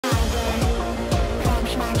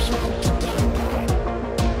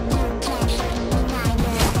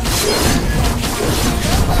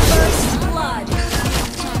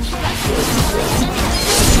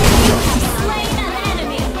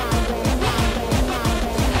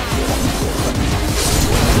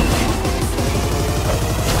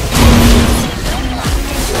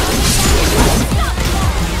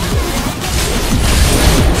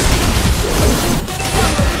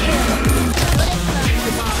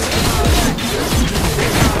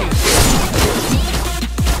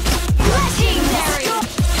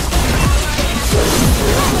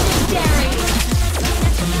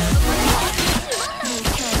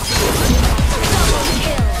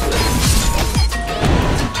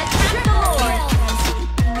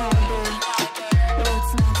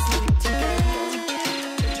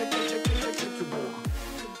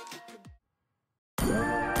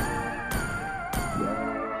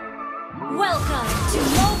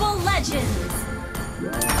Congratulations!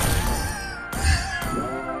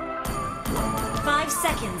 5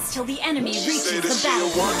 seconds till the enemy reaches the battle.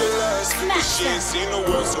 Smash she ain't them! seen the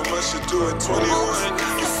world so much, she do it 21.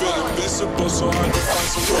 You feel invincible, so hard to find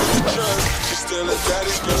someone to trust. She's still a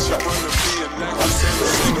daddy's girl, she wanna be an actress and a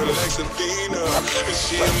singer like Athena. And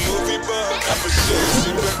she a movie buff, but she ain't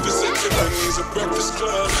seen breakfast at Tiffany's, a breakfast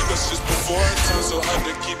club. That's just before her time, so hard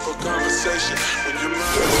to keep a conversation. When you're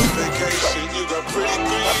on vacation, you got pretty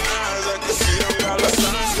green eyes, I can see them dollar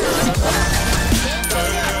signs, girl.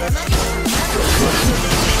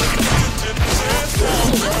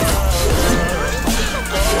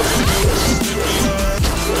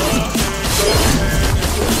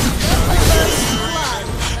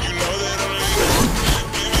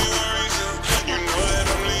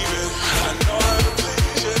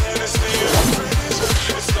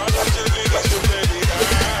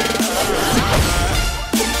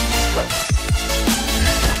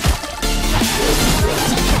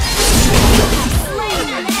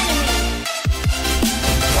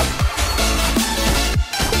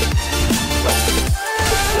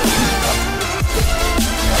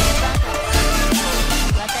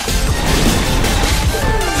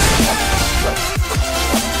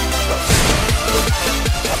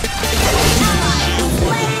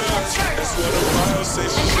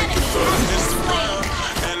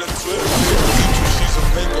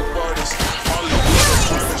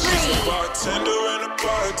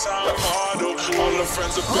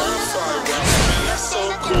 Friends are verified, right? Man, that's so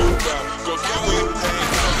cool, bro. Go can we hang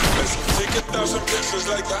out? Let's take 1,000 pictures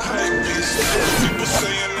like the hype beast. People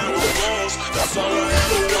saying that we're goals. That's all I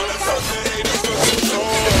ever wanted. Fuck the haters, fuck the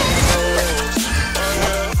trolls.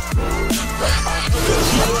 I feel that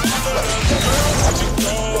you were never the girl that you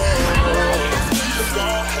go. Go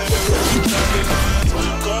ahead, let you drop it in.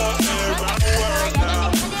 Go ahead, round the world now.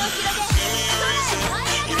 Give me a reason.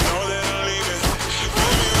 You know that I'm leaving. Give me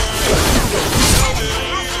a reason.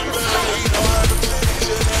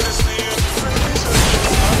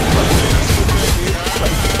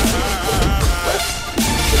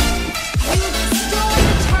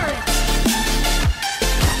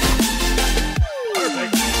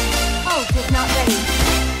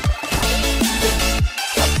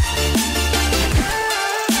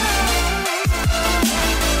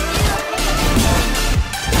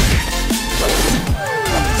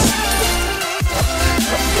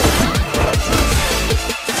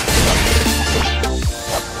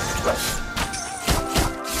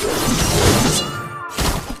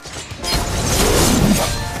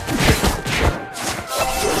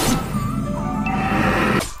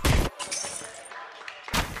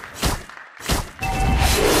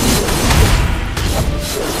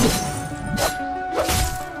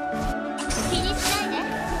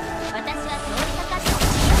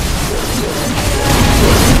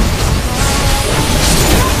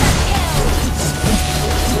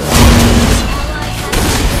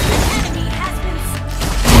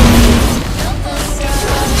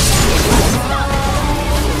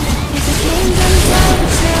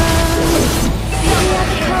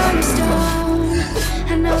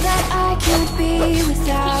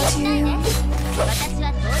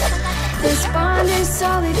 This bond is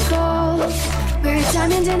solid gold. We're a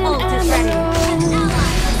diamond in an emerald.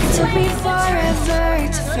 It took me forever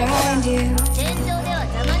to find you.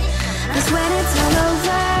 'Cause when it's all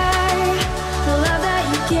over, the love that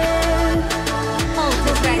you give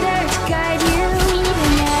will be there to guide you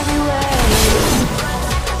in every way.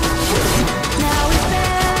 Now we've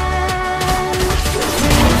been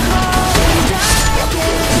through the cold and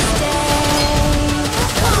darkest days.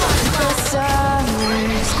 The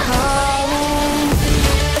summer's calling.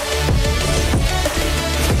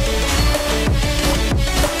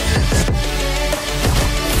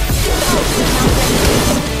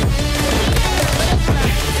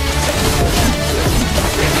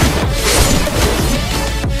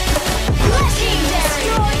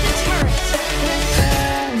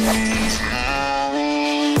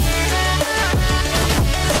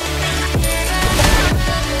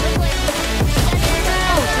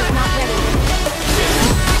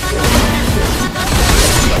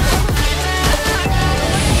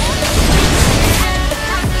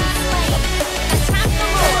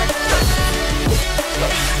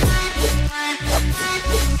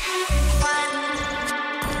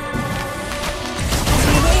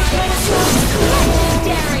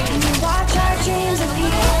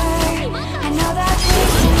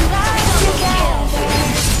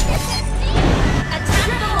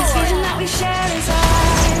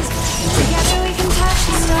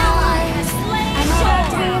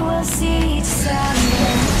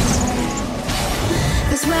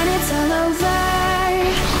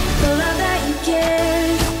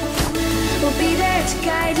 to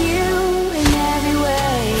guide you in every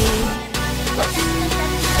way.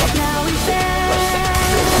 Now we bend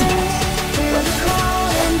through the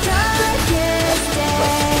cold and darkest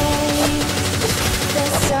days. The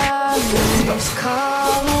summer's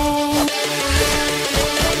calling.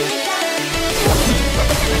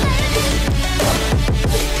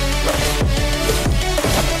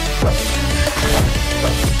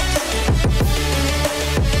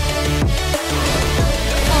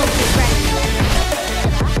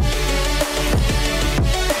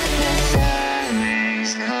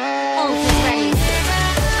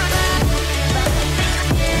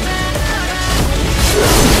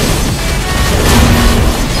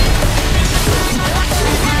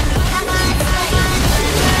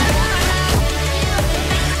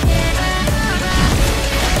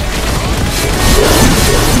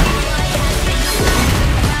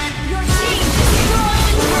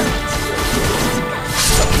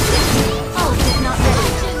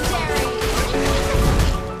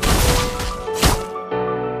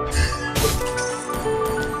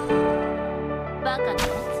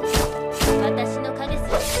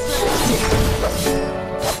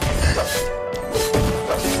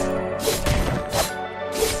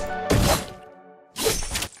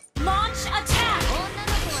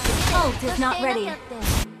 Is not ready.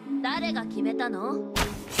 誰が決めたの？ど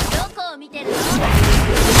こを見てるの？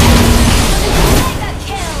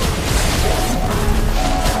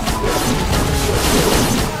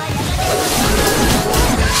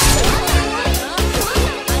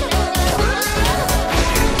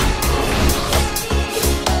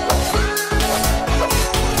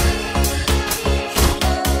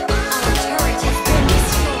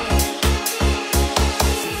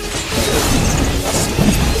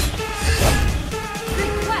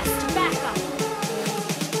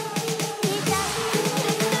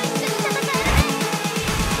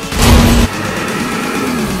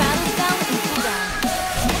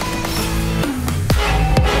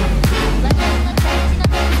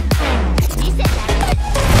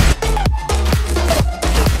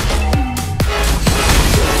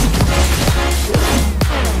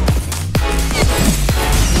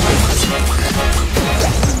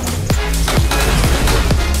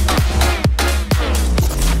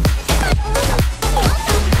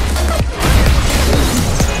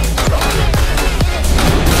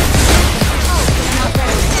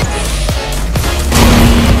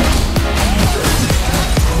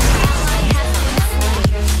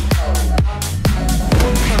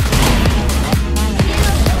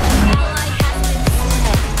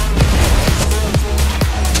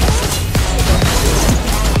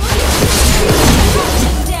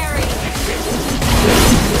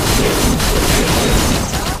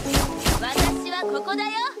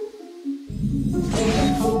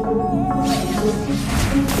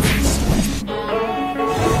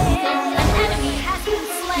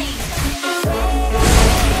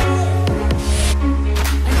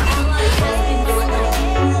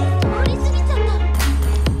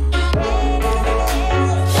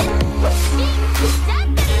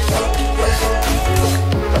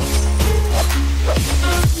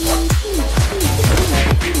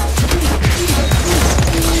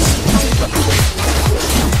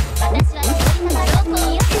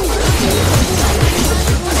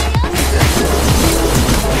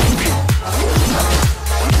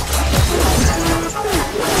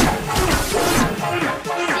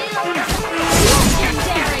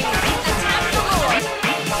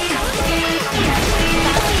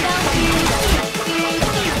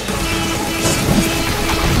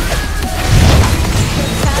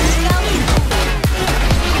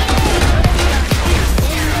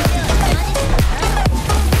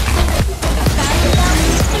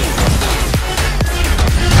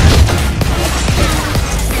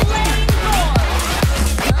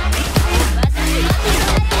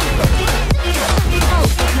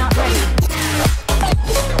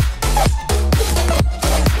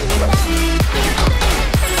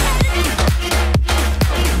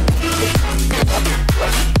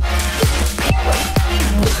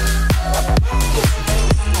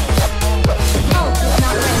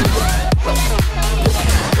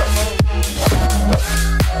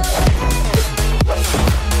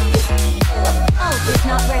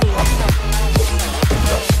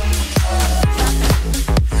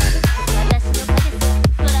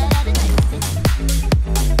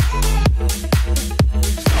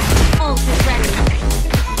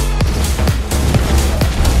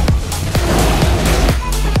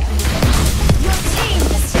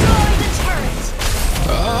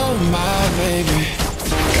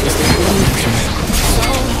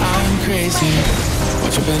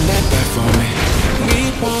 Won't you bend that back for me? We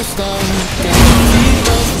won't stop, gotta keep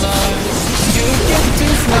us live. You get to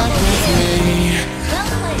fly with me.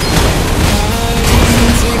 I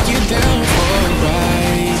take you down for a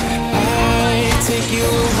ride. I take you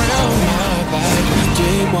around my bike.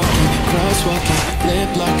 Jaywalking, crosswalking, lip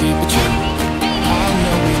locking, but you, I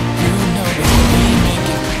know it, you know it, we make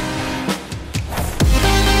it.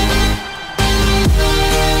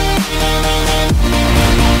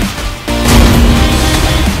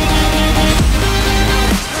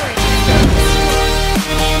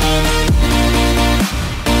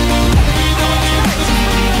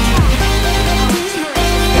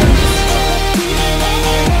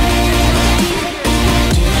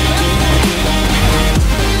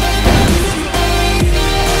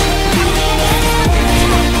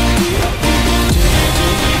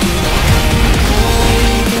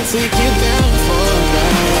 Take you down for a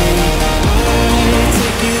ride. I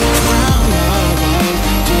take you around my life.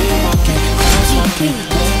 Jaywalking, crosswalking,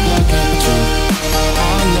 lip locking, but you,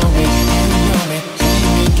 I know it, you know it, we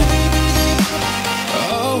make it.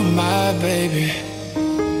 Oh my baby.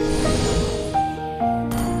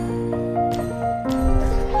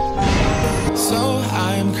 So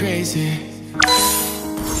I'm crazy.